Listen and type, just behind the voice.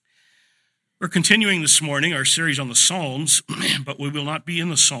We're continuing this morning our series on the Psalms, but we will not be in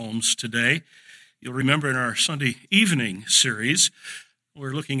the Psalms today. You'll remember in our Sunday evening series,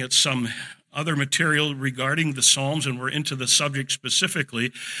 we're looking at some other material regarding the Psalms, and we're into the subject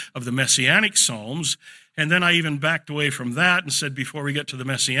specifically of the Messianic Psalms. And then I even backed away from that and said, before we get to the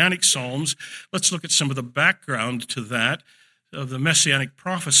Messianic Psalms, let's look at some of the background to that, of the Messianic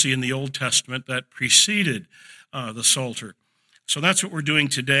prophecy in the Old Testament that preceded the Psalter. So that's what we're doing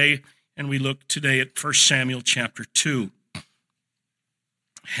today. And we look today at 1 Samuel chapter 2,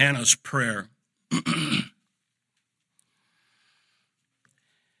 Hannah's prayer.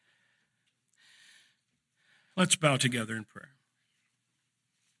 Let's bow together in prayer.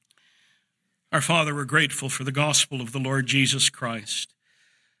 Our Father, we're grateful for the gospel of the Lord Jesus Christ.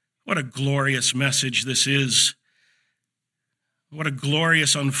 What a glorious message this is. What a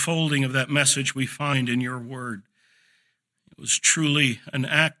glorious unfolding of that message we find in your word. It was truly an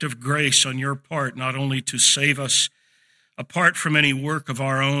act of grace on your part, not only to save us apart from any work of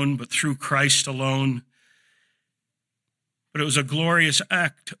our own, but through Christ alone. But it was a glorious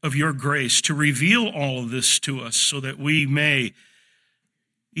act of your grace to reveal all of this to us so that we may,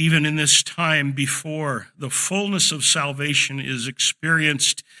 even in this time before the fullness of salvation is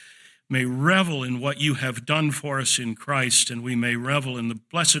experienced, may revel in what you have done for us in Christ, and we may revel in the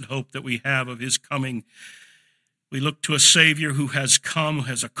blessed hope that we have of his coming. We look to a Savior who has come, who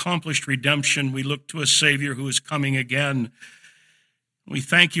has accomplished redemption. We look to a Savior who is coming again. We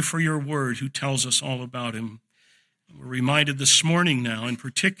thank you for your word, who tells us all about him. We're reminded this morning now, in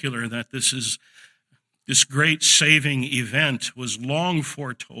particular, that this great saving event was long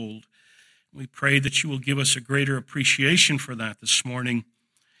foretold. We pray that you will give us a greater appreciation for that this morning.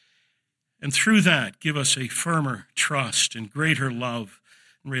 And through that, give us a firmer trust and greater love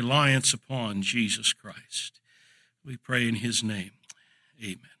and reliance upon Jesus Christ. We pray in his name.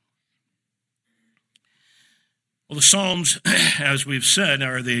 Amen. Well, the Psalms, as we've said,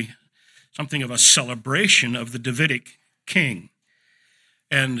 are something of a celebration of the Davidic king.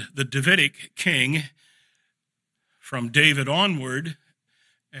 And the Davidic king, from David onward,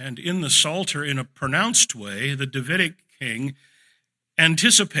 and in the Psalter in a pronounced way, the Davidic king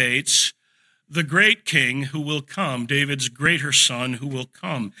anticipates the great king who will come, David's greater son who will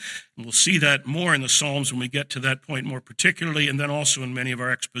come. And we'll see that more in the Psalms when we get to that point more particularly, and then also in many of our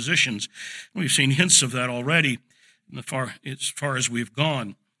expositions. We've seen hints of that already as far as we've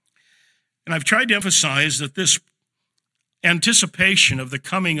gone. And I've tried to emphasize that this anticipation of the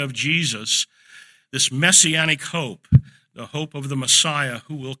coming of Jesus, this Messianic hope, the hope of the Messiah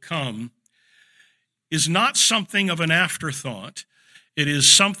who will come, is not something of an afterthought. It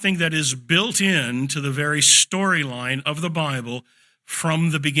is something that is built into the very storyline of the Bible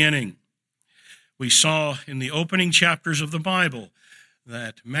from the beginning. We saw in the opening chapters of the Bible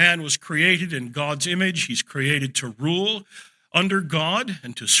that man was created in God's image. He's created to rule under God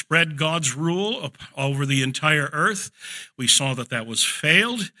and to spread God's rule over the entire earth. We saw that was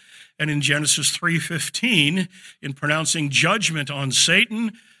failed. And in Genesis 3:15, in pronouncing judgment on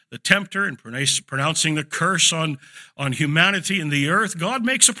Satan, the tempter, and pronouncing the curse on humanity and the earth, God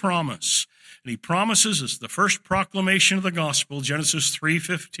makes a promise. And he promises, as the first proclamation of the gospel, Genesis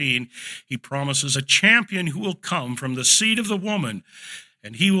 3:15, he promises a champion who will come from the seed of the woman.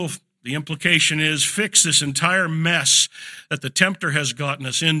 And he will, the implication is, fix this entire mess that the tempter has gotten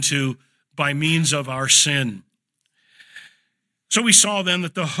us into by means of our sin. So we saw then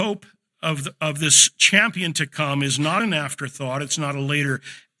that the hope of this champion to come is not an afterthought. It's not a later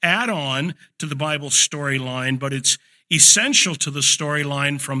add-on to the Bible storyline, but it's essential to the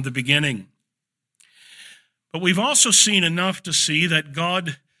storyline from the beginning. But we've also seen enough to see that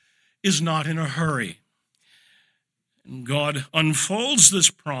God is not in a hurry. And God unfolds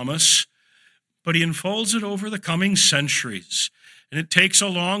this promise, but he unfolds it over the coming centuries. And it takes a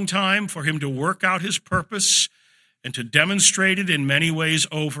long time for him to work out his purpose and to demonstrate it in many ways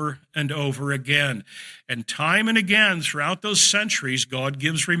over and over again. And time and again throughout those centuries, God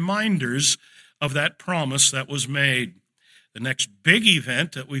gives reminders of that promise that was made. The next big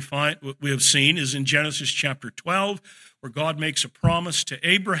event that we have seen is in Genesis chapter 12, where God makes a promise to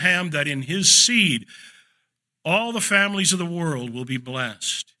Abraham that in his seed, all the families of the world will be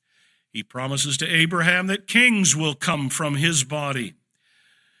blessed. He promises to Abraham that kings will come from his body.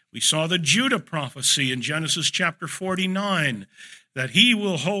 We saw the Judah prophecy in Genesis chapter 49, that he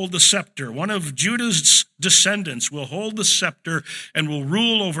will hold the scepter. One of Judah's descendants will hold the scepter and will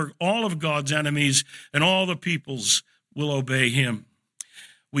rule over all of God's enemies, and all the peoples will obey him.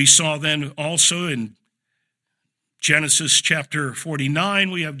 We saw then also in Genesis chapter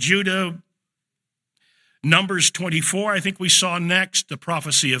 49, we have Judah Numbers 24, I think we saw next, the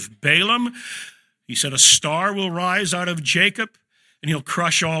prophecy of Balaam. He said, a star will rise out of Jacob, and he'll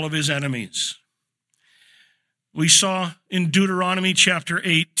crush all of his enemies. We saw in Deuteronomy chapter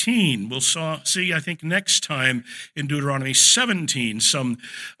 18, we'll see, I think, next time in Deuteronomy 17, some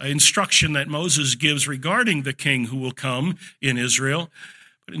instruction that Moses gives regarding the king who will come in Israel.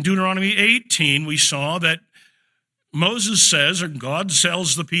 But in Deuteronomy 18, we saw that Moses says, or God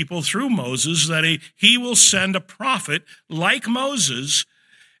tells the people through Moses, that he will send a prophet like Moses,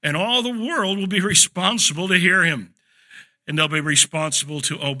 and all the world will be responsible to hear him, and they'll be responsible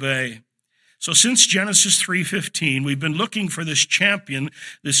to obey. So since Genesis 3:15, we've been looking for this champion,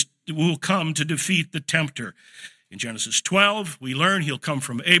 this will come to defeat the tempter. In Genesis 12, we learn he'll come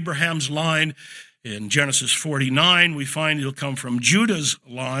from Abraham's line. In Genesis 49, we find he'll come from Judah's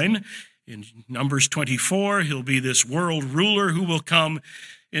line. In Numbers 24, he'll be this world ruler who will come.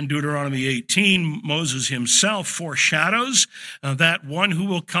 In Deuteronomy 18, Moses himself foreshadows that one who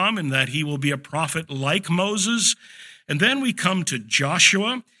will come and that he will be a prophet like Moses. And then we come to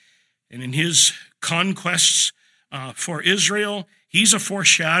Joshua. And in his conquests for Israel, he's a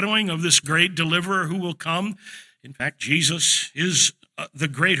foreshadowing of this great deliverer who will come. In fact, Jesus is the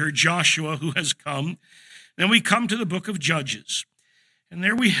greater Joshua who has come. Then we come to the book of Judges. And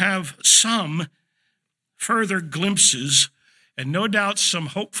there we have some further glimpses and no doubt some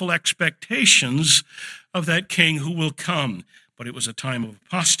hopeful expectations of that king who will come. But it was a time of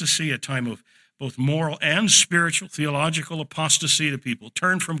apostasy, a time of both moral and spiritual, theological apostasy. The people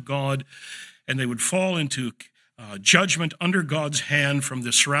turned from God, and they would fall into judgment under God's hand from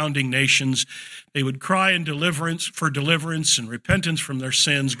the surrounding nations. They would cry in deliverance and repentance from their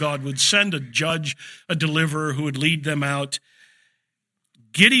sins. God would send a judge, a deliverer who would lead them out.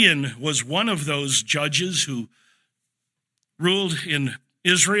 Gideon was one of those judges who ruled in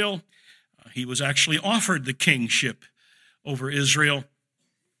Israel. He was actually offered the kingship over Israel.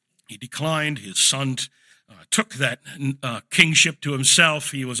 He declined. His son took that kingship to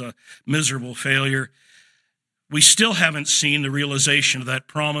himself. He was a miserable failure. We still haven't seen the realization of that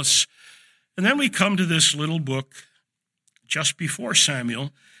promise. And then we come to this little book just before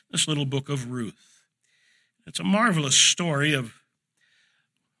Samuel, this little book of Ruth. It's a marvelous story of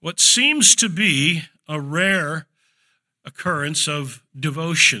what seems to be a rare occurrence of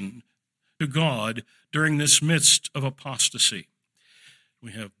devotion to God during this midst of apostasy.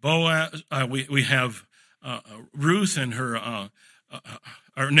 We have Boaz. We have Ruth and her,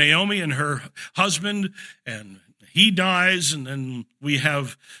 or Naomi and her husband, and he dies. And then we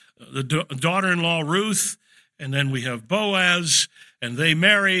have the daughter-in-law Ruth, and then we have Boaz, and they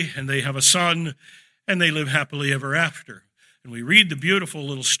marry, and they have a son, and they live happily ever after. And we read the beautiful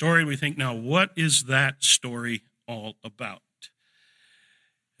little story, and we think, now, what is that story all about?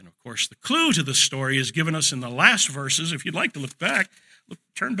 And of course, the clue to the story is given us in the last verses. If you'd like to look back,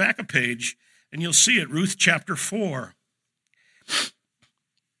 turn back a page, and you'll see it, Ruth chapter 4.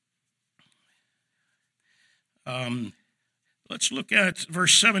 Let's look at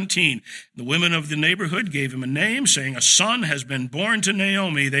verse 17. The women of the neighborhood gave him a name, saying, a son has been born to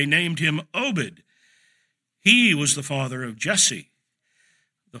Naomi. They named him Obed. He was the father of Jesse,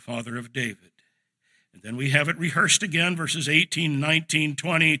 the father of David. And then we have it rehearsed again, verses 18, 19,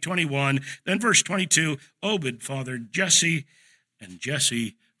 20, 21. Then verse 22, Obed fathered Jesse, and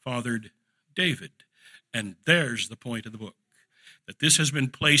Jesse fathered David. And there's the point of the book, that this has been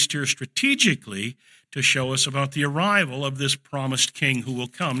placed here strategically to show us about the arrival of this promised king who will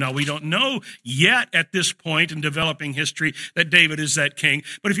come. Now, we don't know yet at this point in developing history that David is that king,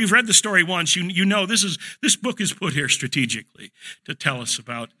 but if you've read the story once, you know this book is put here strategically to tell us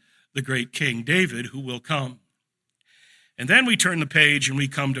about the great king David who will come. And then we turn the page and we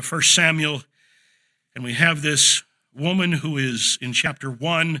come to 1 Samuel, and we have this woman who is in chapter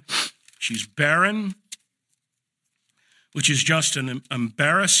 1. She's barren, which is just an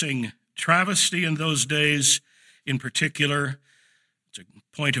embarrassing travesty in those days in particular. It's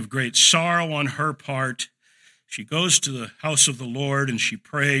a point of great sorrow on her part. She goes to the house of the Lord and she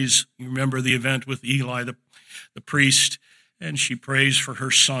prays. You remember the event with Eli, the priest, and she prays for her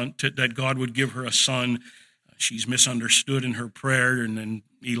son, that God would give her a son. She's misunderstood in her prayer, and then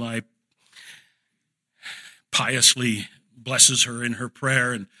Eli piously blesses her in her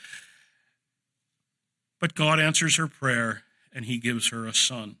prayer. But God answers her prayer, and he gives her a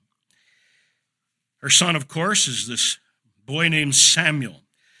son. Her son, of course, is this boy named Samuel.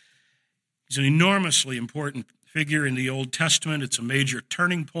 He's an enormously important figure in the Old Testament. It's a major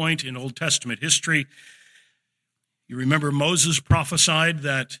turning point in Old Testament history. You remember Moses prophesied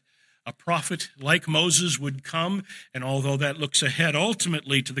that a prophet like Moses would come, and although that looks ahead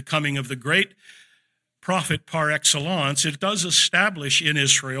ultimately to the coming of the great prophet par excellence, it does establish in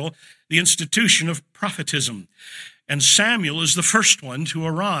Israel the institution of prophetism. And Samuel is the first one to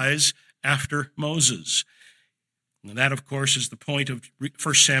arise after Moses. And that, of course, is the point of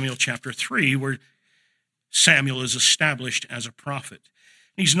 1 Samuel chapter 3, where Samuel is established as a prophet.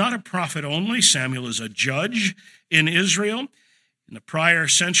 He's not a prophet only. Samuel is a judge in Israel. In the prior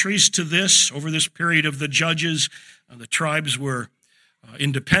centuries to this, over this period of the judges, the tribes were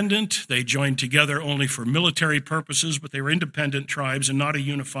independent. They joined together only for military purposes, but they were independent tribes and not a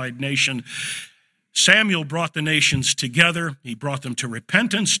unified nation. Samuel brought the nations together. He brought them to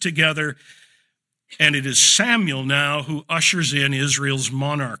repentance together. And it is Samuel now who ushers in Israel's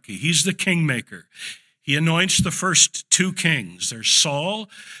monarchy. He's the kingmaker. He anoints the first two kings. There's Saul,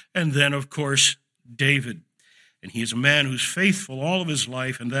 and then, of course, David. And he is a man who's faithful all of his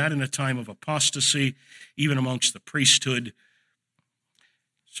life, and that in a time of apostasy, even amongst the priesthood.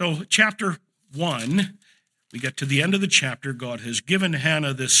 So chapter 1, we get to the end of the chapter. God has given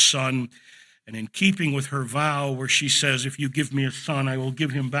Hannah this son, and in keeping with her vow where she says, if you give me a son, I will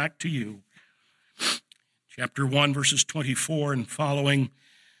give him back to you. Chapter 1, verses 24 and following,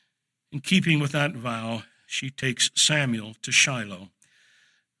 in keeping with that vow, she takes Samuel to Shiloh,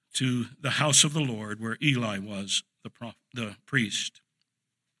 to the house of the Lord where Eli was, the priest.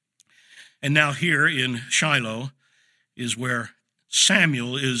 And now here in Shiloh is where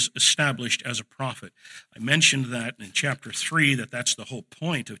Samuel is established as a prophet. I mentioned that in chapter 3, that's the whole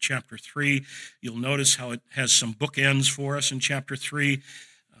point of chapter 3. You'll notice how it has some bookends for us in chapter 3.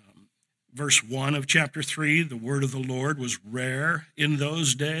 Verse 1 of chapter 3, the word of the Lord was rare in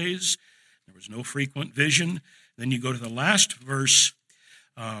those days. There was no frequent vision. Then you go to the last verse,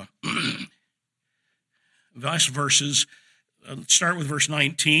 verses. Let's start with verse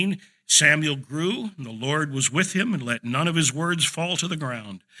 19. Samuel grew, and the Lord was with him, and let none of his words fall to the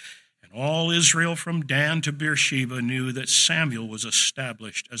ground. And all Israel from Dan to Beersheba knew that Samuel was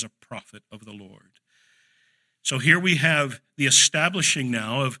established as a prophet of the Lord. So here we have the establishing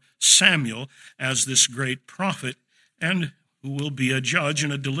now of Samuel as this great prophet and who will be a judge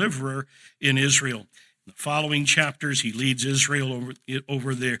and a deliverer in Israel. In the following chapters, he leads Israel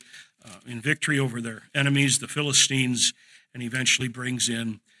in victory over their enemies, the Philistines, and eventually brings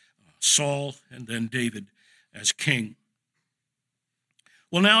in Saul and then David as king.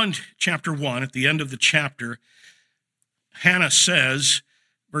 Well, now in chapter 1, at the end of the chapter, Hannah says,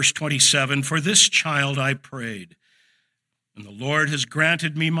 verse 27, for this child I prayed, and the Lord has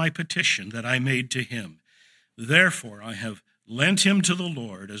granted me my petition that I made to him. Therefore I have lent him to the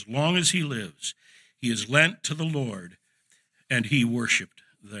Lord as long as he lives. He is lent to the Lord, and he worshiped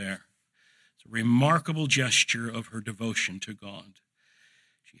there. It's a remarkable gesture of her devotion to God.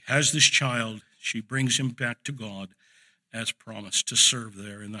 She has this child. She brings him back to God as promised to serve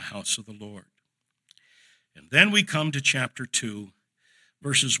there in the house of the Lord. And then we come to chapter 2,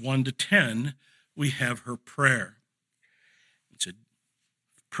 verses 1 to 10, we have her prayer. It's a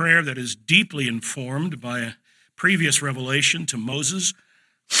prayer that is deeply informed by a previous revelation to Moses.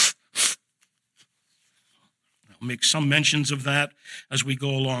 I'll make some mentions of that as we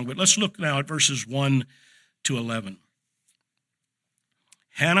go along, but let's look now at verses 1 to 11.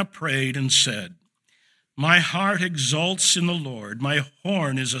 Hannah prayed and said, my heart exults in the Lord. My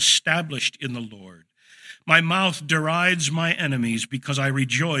horn is established in the Lord. My mouth derides my enemies because I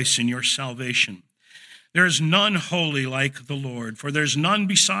rejoice in your salvation. There is none holy like the Lord, for there's none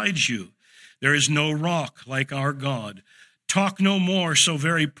besides you. There is no rock like our God. Talk no more so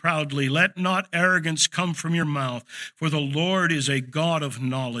very proudly. Let not arrogance come from your mouth, for the Lord is a God of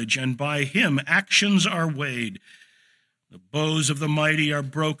knowledge, and by him actions are weighed. The bows of the mighty are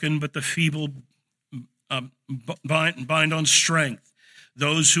broken, but the feeble bind on strength.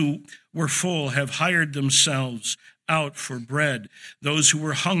 Those who were full have hired themselves out for bread. Those who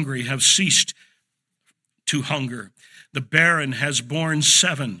were hungry have ceased to hunger. The barren has borne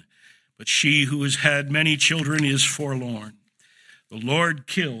 7, but she who has had many children is forlorn. The Lord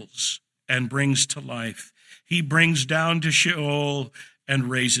kills and brings to life. He brings down to Sheol and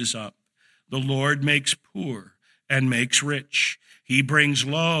raises up. The Lord makes poor and makes rich. He brings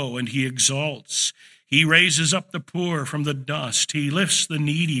low and he exalts. He raises up the poor from the dust. He lifts the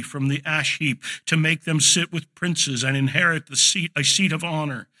needy from the ash heap to make them sit with princes and inherit a seat of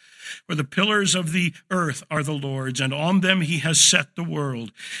honor. For the pillars of the earth are the Lord's, and on them he has set the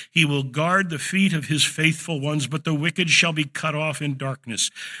world. He will guard the feet of his faithful ones, but the wicked shall be cut off in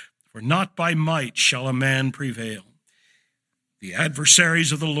darkness. For not by might shall a man prevail. The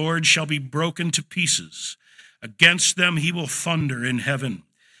adversaries of the Lord shall be broken to pieces. Against them he will thunder in heaven.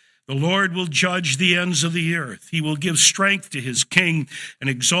 The Lord will judge the ends of the earth. He will give strength to his king and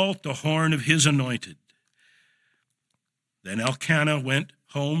exalt the horn of his anointed. Then Elkanah went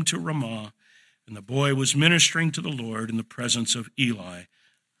home to Ramah, and the boy was ministering to the Lord in the presence of Eli,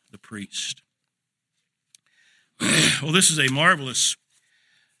 the priest. Well, this is a marvelous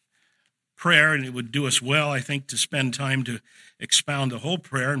prayer, and it would do us well, I think, to spend time to expound the whole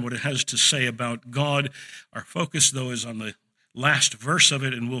prayer and what it has to say about God. Our focus, though, is on the last verse of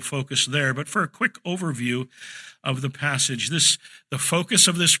it, and we'll focus there. But for a quick overview of the passage, the focus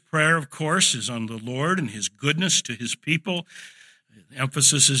of this prayer, of course, is on the Lord and his goodness to his people. The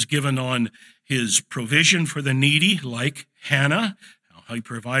emphasis is given on his provision for the needy, like Hannah, how he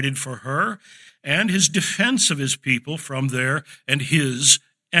provided for her, and his defense of his people from their and his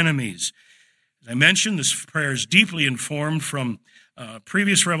enemies. As I mentioned, this prayer is deeply informed from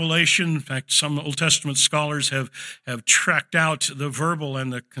previous revelation. In fact, some Old Testament scholars have tracked out the verbal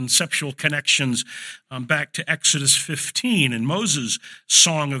and the conceptual connections back to Exodus 15 and Moses'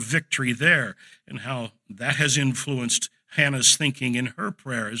 song of victory there, and how that has influenced Hannah's thinking in her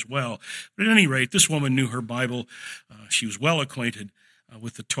prayer as well. But at any rate, this woman knew her Bible. She was well acquainted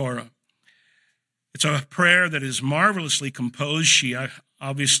with the Torah. It's a prayer that is marvelously composed. She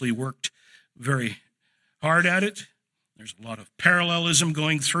obviously worked very hard at it. There's a lot of parallelism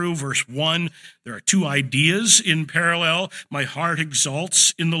going through. Verse 1, there are two ideas in parallel. My heart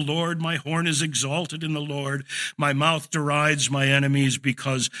exalts in the Lord. My horn is exalted in the Lord. My mouth derides my enemies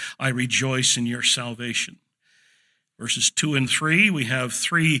because I rejoice in your salvation. Verses 2 and 3, we have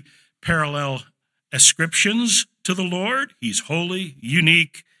three parallel ascriptions to the Lord. He's holy,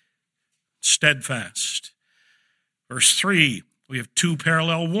 unique, steadfast. Verse 3, we have two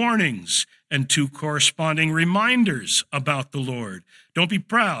parallel warnings and two corresponding reminders about the Lord. Don't be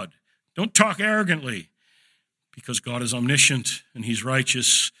proud. Don't talk arrogantly, because God is omniscient and he's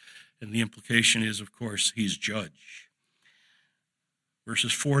righteous, and the implication is, of course, he's judge.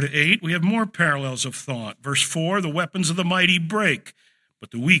 Verses 4 to 8, we have more parallels of thought. Verse 4, the weapons of the mighty break,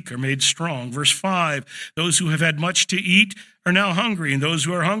 but the weak are made strong. Verse 5, those who have had much to eat are now hungry, and those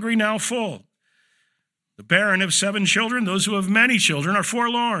who are hungry now full. The barren have 7 children, those who have many children are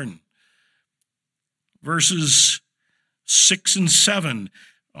forlorn. Verses 6 and 7,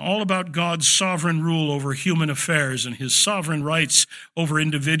 all about God's sovereign rule over human affairs and his sovereign rights over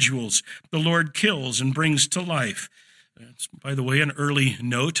individuals. The Lord kills and brings to life. That's, by the way, an early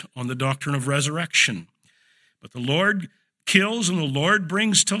note on the doctrine of resurrection. But the Lord kills and the Lord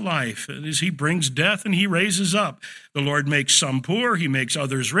brings to life. That is, he brings death and he raises up. The Lord makes some poor, he makes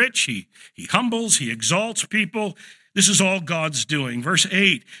others rich, he humbles, he exalts people. This is all God's doing. Verse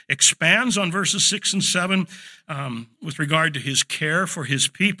 8 expands on verses 6 and 7 with regard to his care for his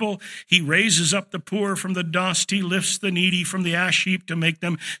people. He raises up the poor from the dust. He lifts the needy from the ash heap to make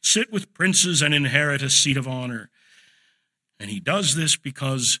them sit with princes and inherit a seat of honor. And he does this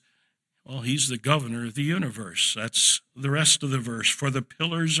because, well, he's the governor of the universe. That's the rest of the verse. For the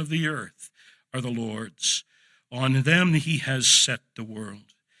pillars of the earth are the Lord's. On them he has set the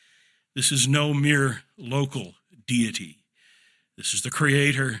world. This is no mere local deity. This is the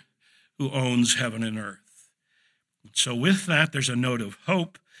Creator who owns heaven and earth. So with that, there's a note of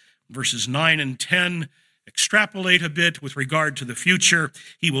hope. Verses 9 and 10 extrapolate a bit with regard to the future.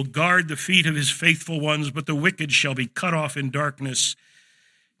 He will guard the feet of his faithful ones, but the wicked shall be cut off in darkness,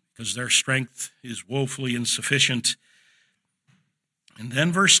 because their strength is woefully insufficient. And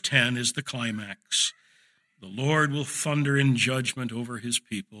then verse 10 is the climax. The Lord will thunder in judgment over his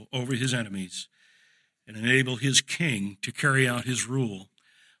people, over his enemies, and enable his king to carry out his rule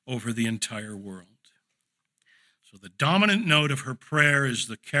over the entire world. So the dominant note of her prayer is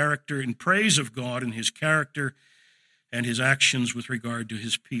the character in praise of God and his character and his actions with regard to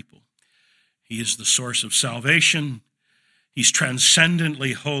his people. He is the source of salvation. He's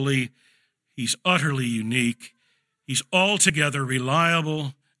transcendently holy. He's utterly unique. He's altogether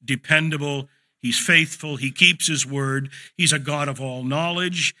reliable, dependable. He's faithful. He keeps his word. He's a God of all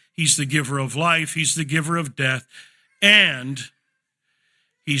knowledge. He's the giver of life. He's the giver of death. And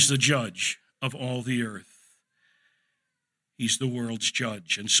he's the judge of all the earth. He's the world's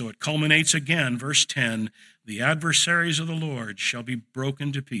judge. And so it culminates again, verse 10, the adversaries of the Lord shall be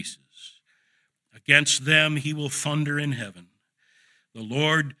broken to pieces. Against them he will thunder in heaven. The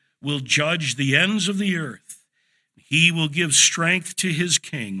Lord will judge the ends of the earth. He will give strength to his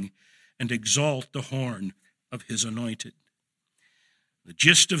king and exalt the horn of his anointed. The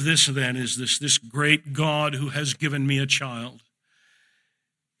gist of this then is this great God who has given me a child.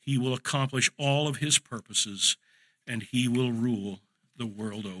 He will accomplish all of his purposes, and he will rule the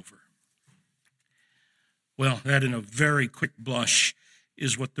world over. Well, that in a very quick blush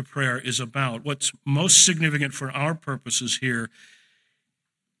is what the prayer is about. What's most significant for our purposes here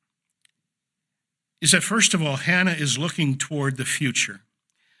is that, first of all, Hannah is looking toward the future.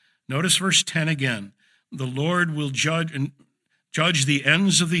 Notice verse 10 again. The Lord will judge the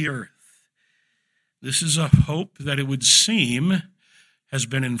ends of the earth. This is a hope that it would seem has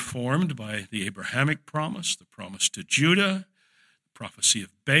been informed by the Abrahamic promise, the promise to Judah, the prophecy of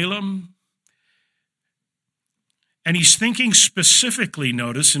Balaam. And he's thinking specifically,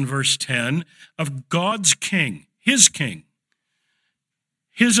 notice in verse 10, of God's king, his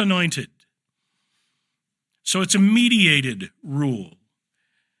anointed. So it's a mediated rule.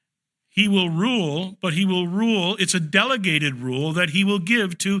 He will rule, but he will rule, it's a delegated rule that he will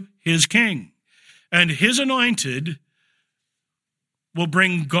give to his king. And his anointed will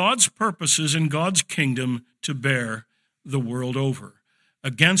bring God's purposes and God's kingdom to bear the world over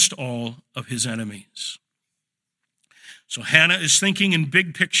against all of his enemies. So Hannah is thinking in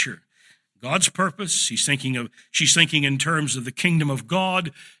big picture. God's purpose, she's thinking in terms of the kingdom of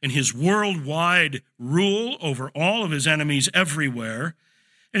God and his worldwide rule over all of his enemies everywhere.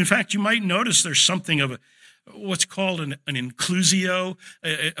 In fact, you might notice there's something of what's called an inclusio,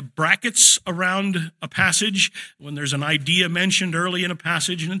 brackets around a passage. When there's an idea mentioned early in a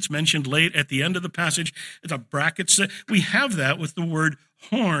passage and it's mentioned late at the end of the passage, the brackets. We have that with the word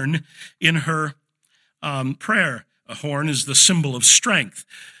horn in her prayer. A horn is the symbol of strength.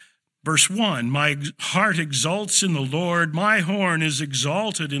 Verse 1, my heart exults in the Lord. My horn is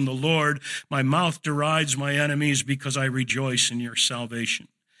exalted in the Lord. My mouth derides my enemies because I rejoice in your salvation.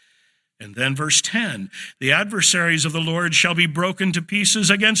 And then verse 10, the adversaries of the Lord shall be broken to pieces.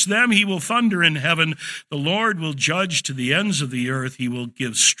 Against them he will thunder in heaven. The Lord will judge to the ends of the earth. He will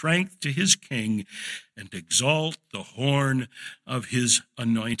give strength to his king and exalt the horn of his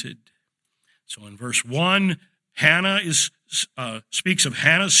anointed. So in verse 1, Hannah speaks of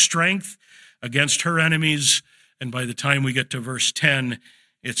Hannah's strength against her enemies. And by the time we get to verse 10,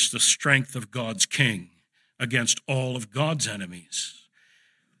 it's the strength of God's king against all of God's enemies.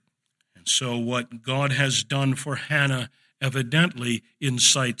 And so what God has done for Hannah evidently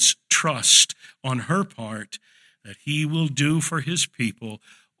incites trust on her part that he will do for his people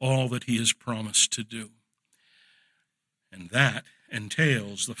all that he has promised to do. And that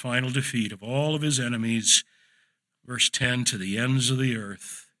entails the final defeat of all of his enemies, verse 10, to the ends of the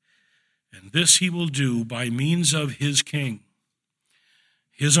earth. And this he will do by means of his king,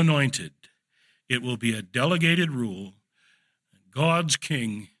 his anointed. It will be a delegated rule. God's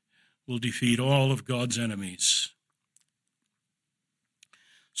king will defeat all of God's enemies.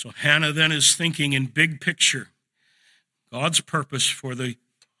 So Hannah then is thinking in big picture, God's purpose for the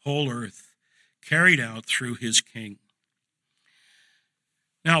whole earth carried out through his king.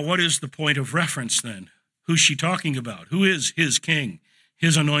 Now, what is the point of reference then? Who's she talking about? Who is his king,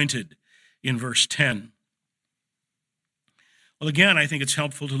 his anointed, in verse 10? Well, again, I think it's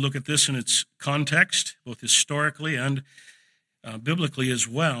helpful to look at this in its context, both historically and biblically as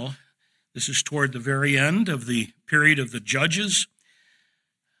well. This is toward the very end of the period of the Judges.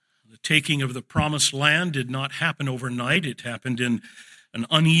 The taking of the promised land did not happen overnight. It happened in an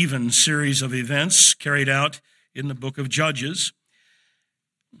uneven series of events carried out in the book of Judges.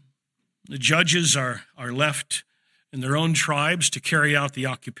 The judges are left in their own tribes to carry out the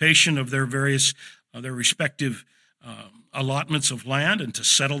occupation of their respective allotments of land and to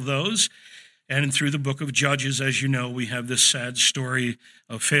settle those. And through the book of Judges, as you know, we have this sad story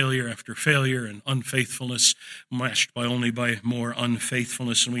of failure after failure and unfaithfulness matched only by more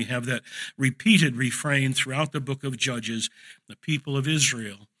unfaithfulness. And we have that repeated refrain throughout the book of Judges. The people of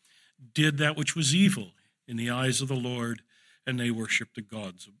Israel did that which was evil in the eyes of the Lord, and they worshiped the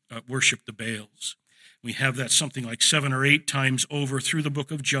Baals. We have that something like 7 or 8 times over through the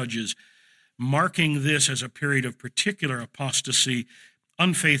book of Judges, marking this as a period of particular apostasy,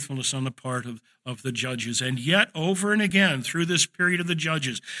 unfaithfulness on the part of the judges. And yet, over and again, through this period of the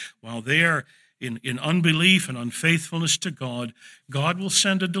judges, while they are in unbelief and unfaithfulness to God, God will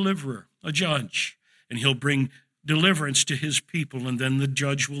send a deliverer, a judge, and he'll bring deliverance to his people, and then the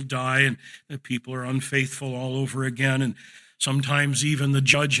judge will die, and the people are unfaithful all over again. And sometimes even the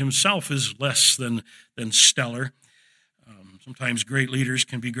judge himself is less than stellar. Sometimes great leaders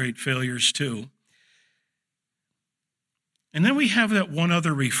can be great failures too. And then we have that one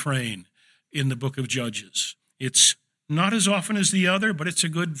other refrain in the book of Judges. It's not as often as the other, but it's a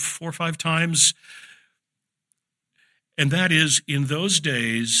good 4 or 5 times. And that is, in those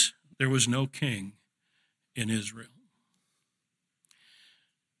days, there was no king in Israel.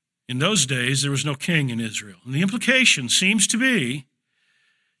 In those days, there was no king in Israel. And the implication seems to be,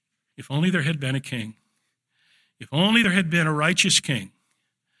 if only there had been a king, if only there had been a righteous king,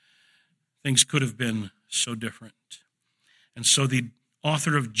 things could have been so different. And so the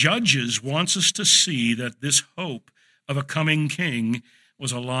author of Judges wants us to see that this hope of a coming king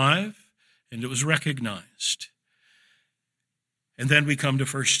was alive and it was recognized. And then we come to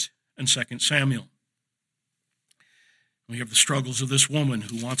 1 and 2 Samuel. We have the struggles of this woman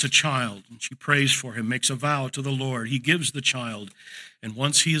who wants a child, and she prays for him, makes a vow to the Lord. He gives the child, and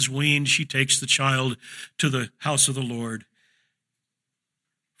once he is weaned, she takes the child to the house of the Lord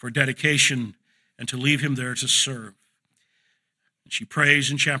for dedication and to leave him there to serve. And she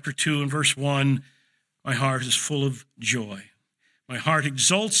prays in chapter 2 and verse 1, "My heart is full of joy. My heart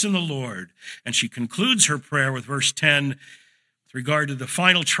exults in the Lord." And she concludes her prayer with verse 10 with regard to the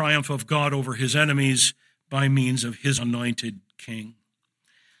final triumph of God over his enemies by means of his anointed king.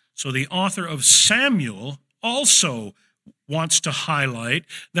 So the author of Samuel also wants to highlight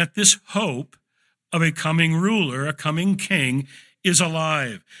that this hope of a coming ruler, a coming king, is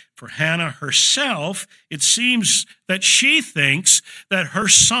alive. For Hannah herself, it seems that she thinks that her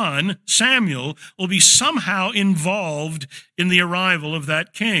son, Samuel, will be somehow involved in the arrival of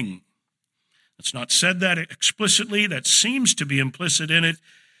that king. It's not said that explicitly. That seems to be implicit in it.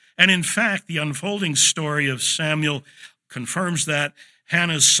 And in fact, the unfolding story of Samuel confirms that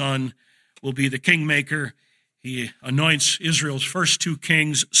Hannah's son will be the kingmaker. He anoints Israel's first two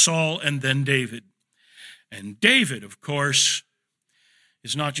kings, Saul and then David. And David, of course,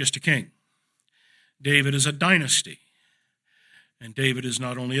 is not just a king. David is a dynasty. And David is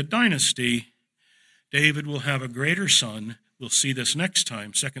not only a dynasty, David will have a greater son. We'll see this next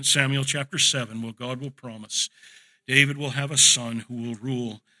time, 2 Samuel chapter 7, where God will promise David will have a son who will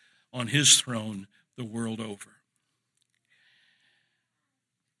rule on his throne the world over.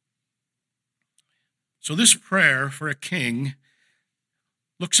 So this prayer for a king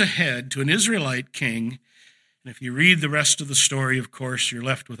looks ahead to an Israelite king. And if you read the rest of the story, of course, you're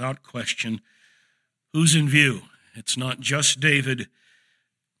left without question. Who's in view? It's not just David.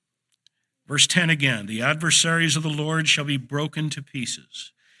 Verse 10 again, "The adversaries of the Lord shall be broken to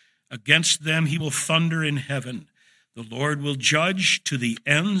pieces. Against them he will thunder in heaven. The Lord will judge to the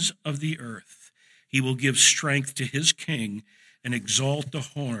ends of the earth. He will give strength to his king and exalt the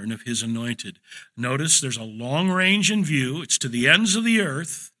horn of his anointed." Notice there's a long range in view. It's to the ends of the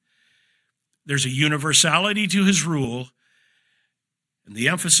earth. There's a universality to his rule. And the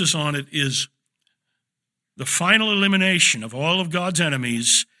emphasis on it is the final elimination of all of God's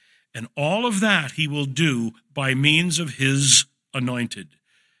enemies. And all of that he will do by means of his anointed,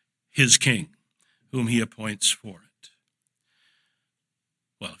 his king, whom he appoints for it.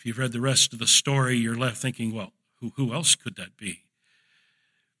 Well, if you've read the rest of the story, you're left thinking, well, who else could that be?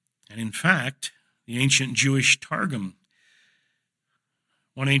 And in fact, the ancient Jewish Targum,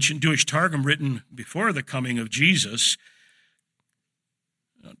 one ancient Jewish Targum written before the coming of Jesus,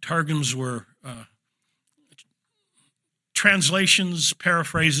 Targums were translations,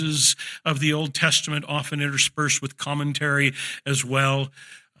 paraphrases of the Old Testament, often interspersed with commentary as well.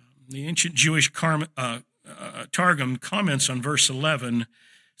 The ancient Jewish Targum comments on verse 11,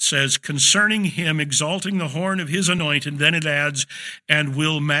 says, "Concerning him exalting the horn of his anointed," then it adds, "and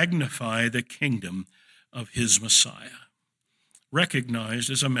will magnify the kingdom of his Messiah." Recognized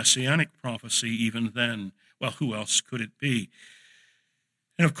as a messianic prophecy even then. Well, who else could it be?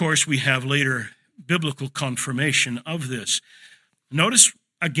 And of course, we have later biblical confirmation of this. Notice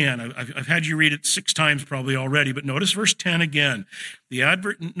again, I've had you read it 6 times probably already, but notice verse 10 again.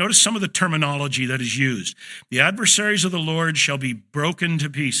 Notice some of the terminology that is used. "The adversaries of the Lord shall be broken to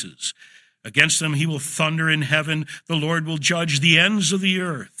pieces. Against them he will thunder in heaven. The Lord will judge the ends of the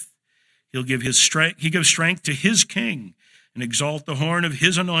earth. He gives strength to his king and exalt the horn of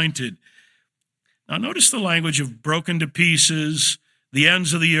his anointed." Now notice the language of broken to pieces, the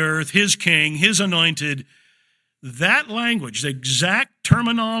ends of the earth, his king, his anointed. That language, the exact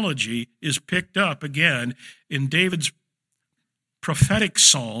terminology, is picked up again in David's prophetic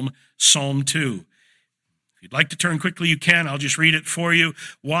psalm, Psalm 2. If you'd like to turn quickly, you can. I'll just read it for you.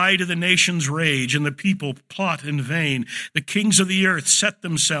 "Why do the nations rage and the people plot in vain? The kings of the earth set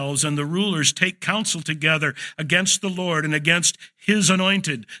themselves and the rulers take counsel together against the Lord and against his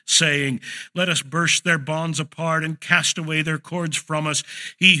anointed, saying, let us burst their bonds apart and cast away their cords from us.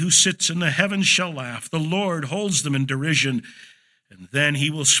 He who sits in the heavens shall laugh. The Lord holds them in derision. And then he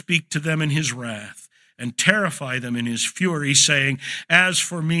will speak to them in his wrath and terrify them in his fury, saying, as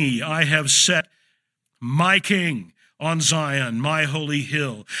for me, I have set my king on Zion, my holy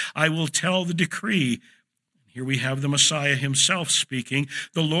hill. I will tell the decree." Here we have the Messiah himself speaking.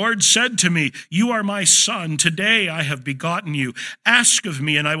 "The Lord said to me, you are my son. Today I have begotten you. Ask of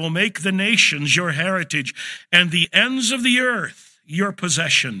me, and I will make the nations your heritage, and the ends of the earth your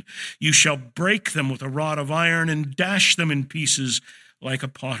possession. You shall break them with a rod of iron and dash them in pieces like a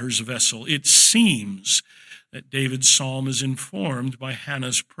potter's vessel. It seems that David's psalm is informed by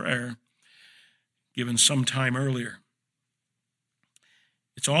Hannah's prayer given some time earlier.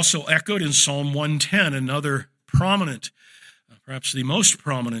 It's also echoed in Psalm 110, another prominent, perhaps the most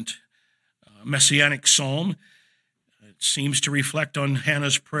prominent Messianic psalm. It seems to reflect on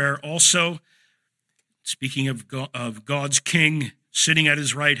Hannah's prayer also, speaking of God's king sitting at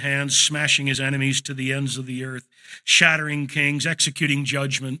his right hand, smashing his enemies to the ends of the earth, shattering kings, executing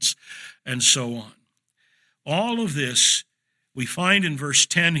judgments, and so on. All of this we find in verse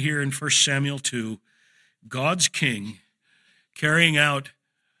 10 here in 1 Samuel 2, God's king carrying out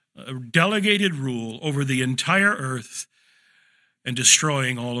a delegated rule over the entire earth and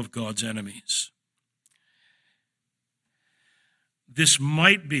destroying all of God's enemies. This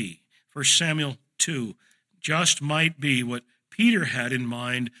might be, 1 Samuel 2, just might be what Peter had in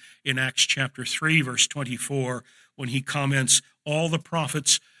mind in Acts chapter 3, verse 24, when he comments, all the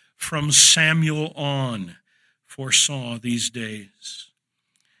prophets from Samuel on foresaw these days.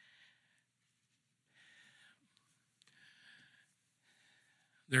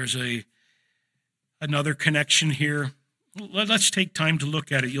 There's another connection here. Let's take time to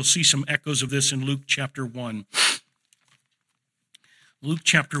look at it. You'll see some echoes of this in Luke chapter 1. Luke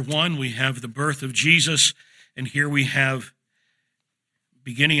chapter 1, we have the birth of Jesus, and here we have,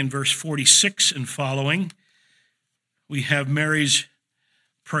 beginning in verse 46 and following, we have Mary's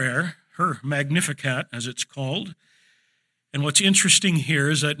prayer, her Magnificat, as it's called. And what's interesting here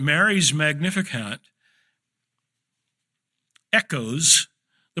is that Mary's Magnificat echoes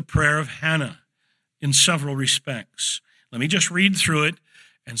the prayer of Hannah in several respects. Let me just read through it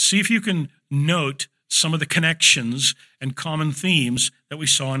and see if you can note some of the connections and common themes that we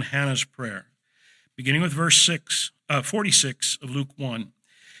saw in Hannah's prayer. Beginning with verse 46 of Luke 1.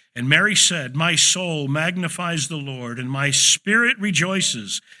 And Mary said, my soul magnifies the Lord, and my spirit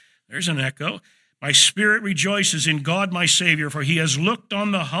rejoices. There's an echo. My spirit rejoices in God my Savior, for he has looked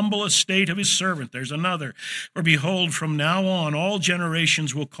on the humble estate of his servant. There's another. For behold, from now on all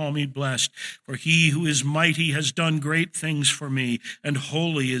generations will call me blessed. For he who is mighty has done great things for me, and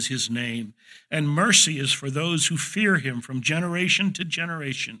holy is his name. And mercy is for those who fear him from generation to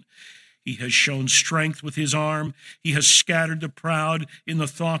generation. He has shown strength with his arm. He has scattered the proud in the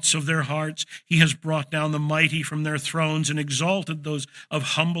thoughts of their hearts. He has brought down the mighty from their thrones and exalted those of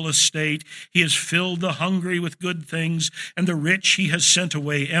humble estate. He has filled the hungry with good things, and the rich he has sent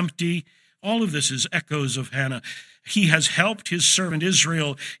away empty. All of this is echoes of Hannah. He has helped his servant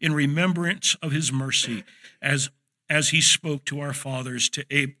Israel in remembrance of his mercy, as he spoke to our fathers,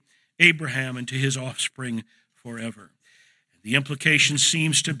 to Abraham and to his offspring forever. The implication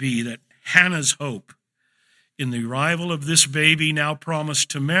seems to be that Hannah's hope in the arrival of this baby now promised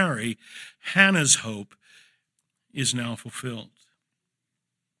to Mary, Hannah's hope is now fulfilled.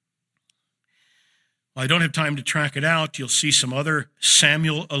 Well, I don't have time to track it out. You'll see some other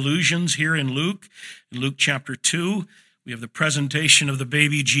Samuel allusions here in Luke. In Luke chapter 2, we have the presentation of the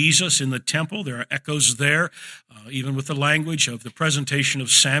baby Jesus in the temple. There are echoes there, even with the language of the presentation of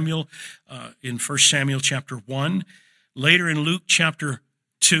Samuel in 1 Samuel chapter 1. Later in Luke chapter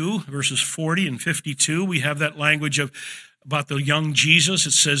 2, verses 40 and 52, we have that language about the young Jesus.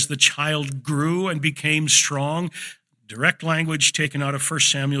 It says the child grew and became strong. Direct language taken out of 1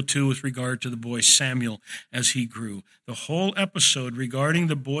 Samuel 2 with regard to the boy Samuel as he grew. The whole episode regarding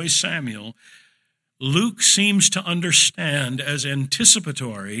the boy Samuel, Luke seems to understand as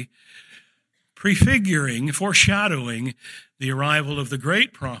anticipatory, prefiguring, foreshadowing the arrival of the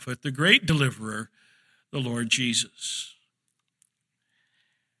great prophet, the great deliverer, the Lord Jesus.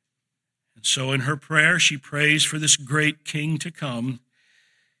 And so in her prayer, she prays for this great king to come.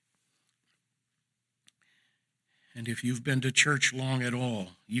 And if you've been to church long at all,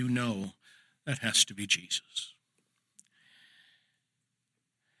 you know that has to be Jesus.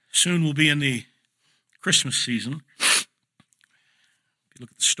 Soon we'll be in the Christmas season. If you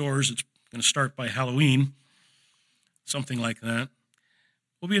look at the stores, it's going to start by Halloween, something like that.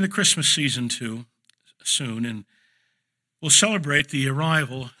 We'll be in the Christmas season too, soon, and we'll celebrate the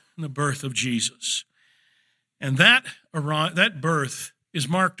arrival and the birth of Jesus. And that birth is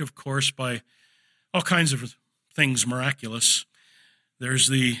marked, of course, by all kinds of things miraculous. There's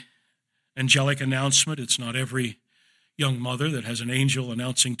the angelic announcement. It's not every young mother that has an angel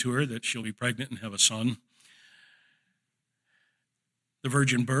announcing to her that she'll be pregnant and have a son. The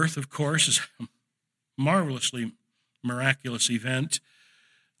virgin birth, of course, is a marvelously miraculous event.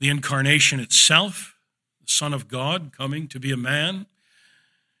 The incarnation itself, the Son of God coming to be a man.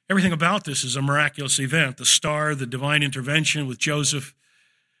 Everything about this is a miraculous event. The star, the divine intervention with Joseph.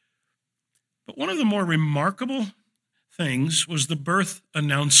 But one of the more remarkable things was the birth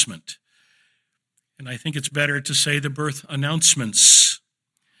announcement. And I think it's better to say the birth announcements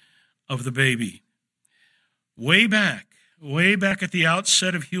of the baby. Way back at the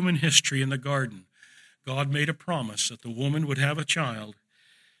outset of human history in the garden, God made a promise that the woman would have a child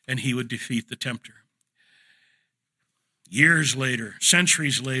and he would defeat the tempter. Years later,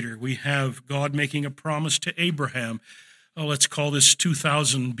 centuries later, we have God making a promise to Abraham. Let's call this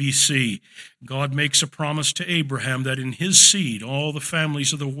 2000 BC. God makes a promise to Abraham that in his seed, all the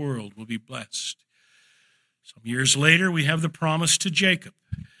families of the world will be blessed. Some years later, we have the promise to Jacob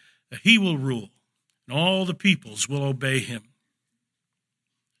that he will rule and all the peoples will obey him.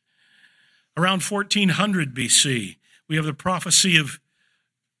 Around 1400 BC, we have the prophecy of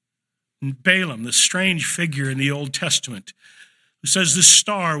Balaam, the strange figure in the Old Testament, who says this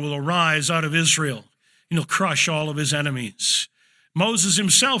star will arise out of Israel and he'll crush all of his enemies. Moses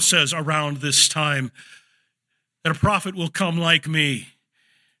himself says around this time that a prophet will come like me,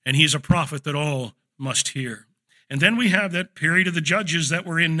 and he's a prophet that all must hear. And then we have that period of the Judges that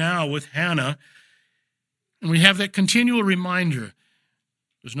we're in now with Hannah, and we have that continual reminder,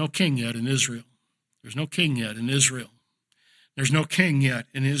 there's no king yet in Israel. There's no king yet in Israel. There's no king yet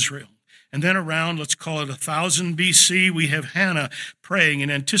in Israel. And then around, let's call it 1000 BC, we have Hannah praying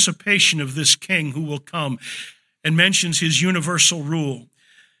in anticipation of this king who will come and mentions his universal rule.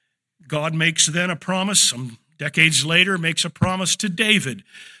 God makes then a promise, some decades later, makes a promise to David.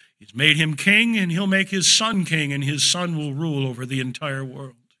 He's made him king, and he'll make his son king, and his son will rule over the entire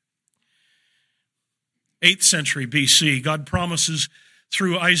world. 8th century BC, God promises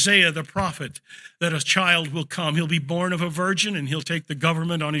through Isaiah the prophet that a child will come. He'll be born of a virgin, and he'll take the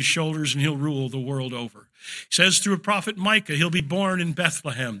government on his shoulders, and he'll rule the world over. He says through a prophet Micah, he'll be born in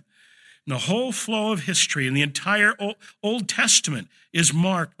Bethlehem. And the whole flow of history and the entire Old Testament is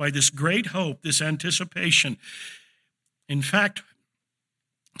marked by this great hope, this anticipation. In fact,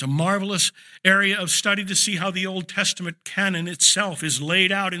 it's a marvelous area of study to see how the Old Testament canon itself is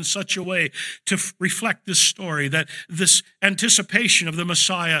laid out in such a way to reflect this story, that this anticipation of the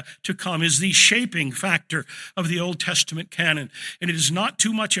Messiah to come is the shaping factor of the Old Testament canon. And it is not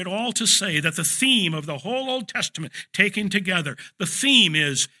too much at all to say that the theme of the whole Old Testament taken together, the theme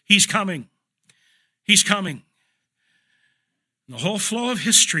is, he's coming. He's coming. The whole flow of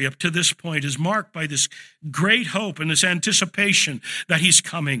history up to this point is marked by this great hope and this anticipation that he's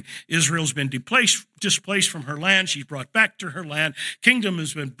coming. Israel's been displaced from her land. She's brought back to her land. Kingdom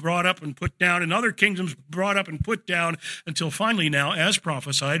has been brought up and put down, and other kingdoms brought up and put down, until finally now, as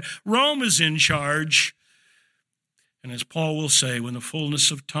prophesied, Rome is in charge. And as Paul will say, when the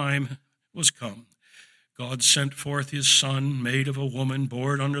fullness of time was come, God sent forth his Son, made of a woman,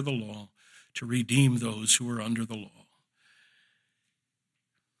 born under the law, to redeem those who were under the law.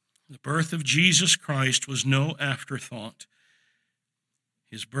 The birth of Jesus Christ was no afterthought.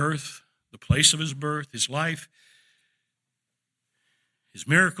 His birth, the place of his birth, his life, his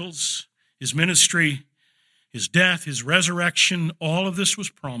miracles, his ministry, his death, his resurrection, all of this was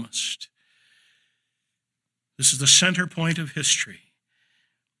promised. This is the center point of history,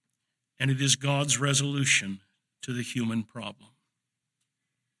 and it is God's resolution to the human problem.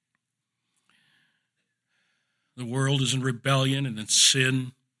 The world is in rebellion and in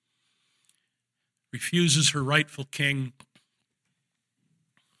sin, refuses her rightful king.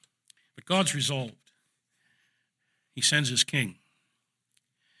 But God's resolved. He sends his king.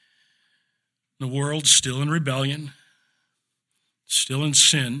 The world, still in rebellion, still in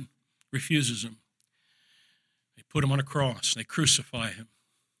sin, refuses him. They put him on a cross. They crucify him,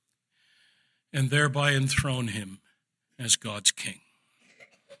 and thereby enthrone him as God's king.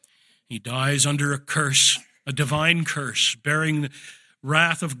 He dies under a curse, a divine curse, bearing the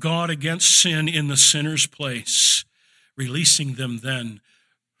wrath of God against sin in the sinner's place, releasing them then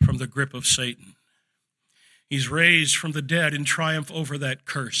from the grip of Satan. He's raised from the dead in triumph over that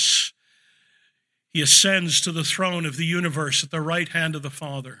curse. He ascends to the throne of the universe at the right hand of the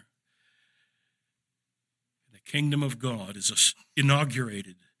Father. The kingdom of God is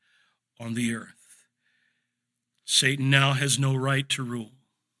inaugurated on the earth. Satan now has no right to rule.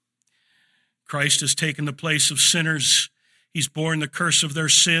 Christ has taken the place of sinners. He's borne the curse of their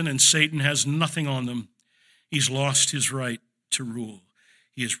sin, and Satan has nothing on them. He's lost his right to rule.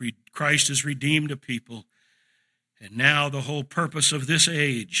 Christ has redeemed a people, and now the whole purpose of this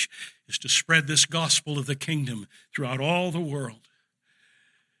age is to spread this gospel of the kingdom throughout all the world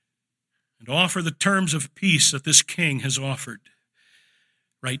and offer the terms of peace that this king has offered.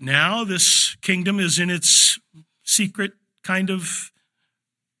 Right now, this kingdom is in its secret kind of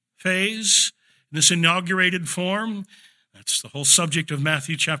phase, in this inaugurated form. That's the whole subject of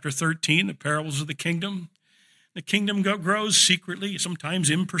Matthew chapter 13, the parables of the kingdom. The kingdom grows secretly, sometimes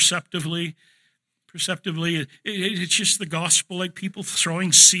imperceptibly. It's just the gospel, like people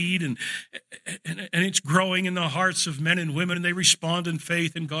throwing seed, and it's growing in the hearts of men and women, and they respond in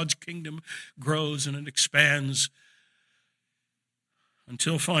faith, and God's kingdom grows and it expands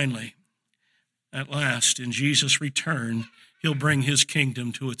until finally, at last, in Jesus' return, he'll bring his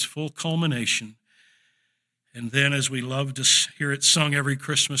kingdom to its full culmination. And then, as we love to hear it sung every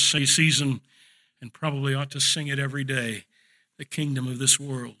Christmas season, and probably ought to sing it every day, the kingdom of this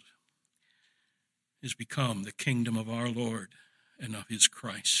world is become the kingdom of our Lord and of his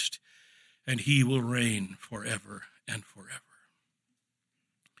Christ, and he will reign forever and forever.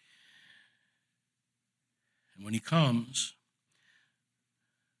 And when he comes,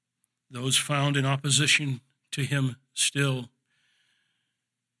 those found in opposition to him still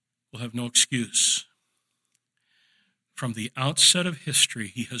will have no excuse. From the outset of history,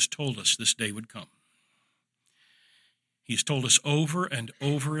 he has told us this day would come. He's told us over and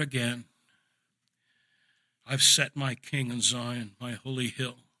over again, I've set my king in Zion, my holy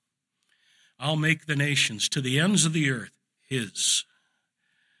hill. I'll make the nations to the ends of the earth his.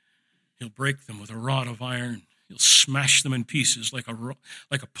 He'll break them with a rod of iron. He'll smash them in pieces like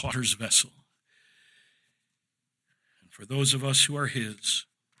a potter's vessel. And for those of us who are his,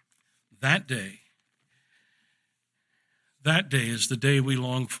 that day is the day we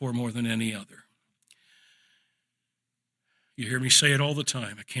long for more than any other. You hear me say it all the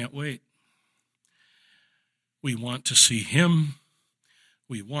time, I can't wait. We want to see him.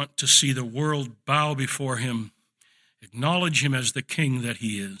 We want to see the world bow before him, acknowledge him as the king that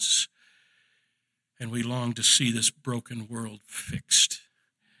he is. And we long to see this broken world fixed.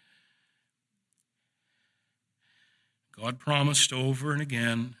 God promised over and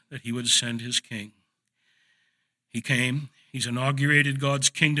again that he would send his king. He came. He's inaugurated God's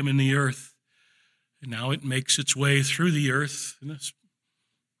kingdom in the earth. And now it makes its way through the earth in this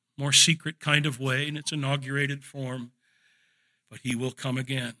more secret kind of way, in its inaugurated form. But he will come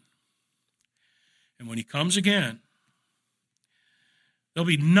again. And when he comes again, there'll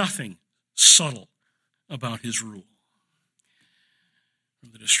be nothing subtle about his rule.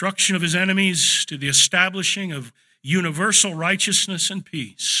 From the destruction of his enemies to the establishing of universal righteousness and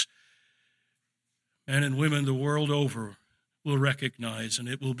peace, men and women the world over will recognize, and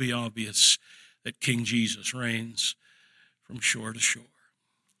it will be obvious, that King Jesus reigns from shore to shore.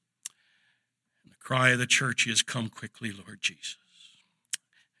 And the cry of the church is, come quickly, Lord Jesus.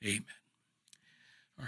 Amen.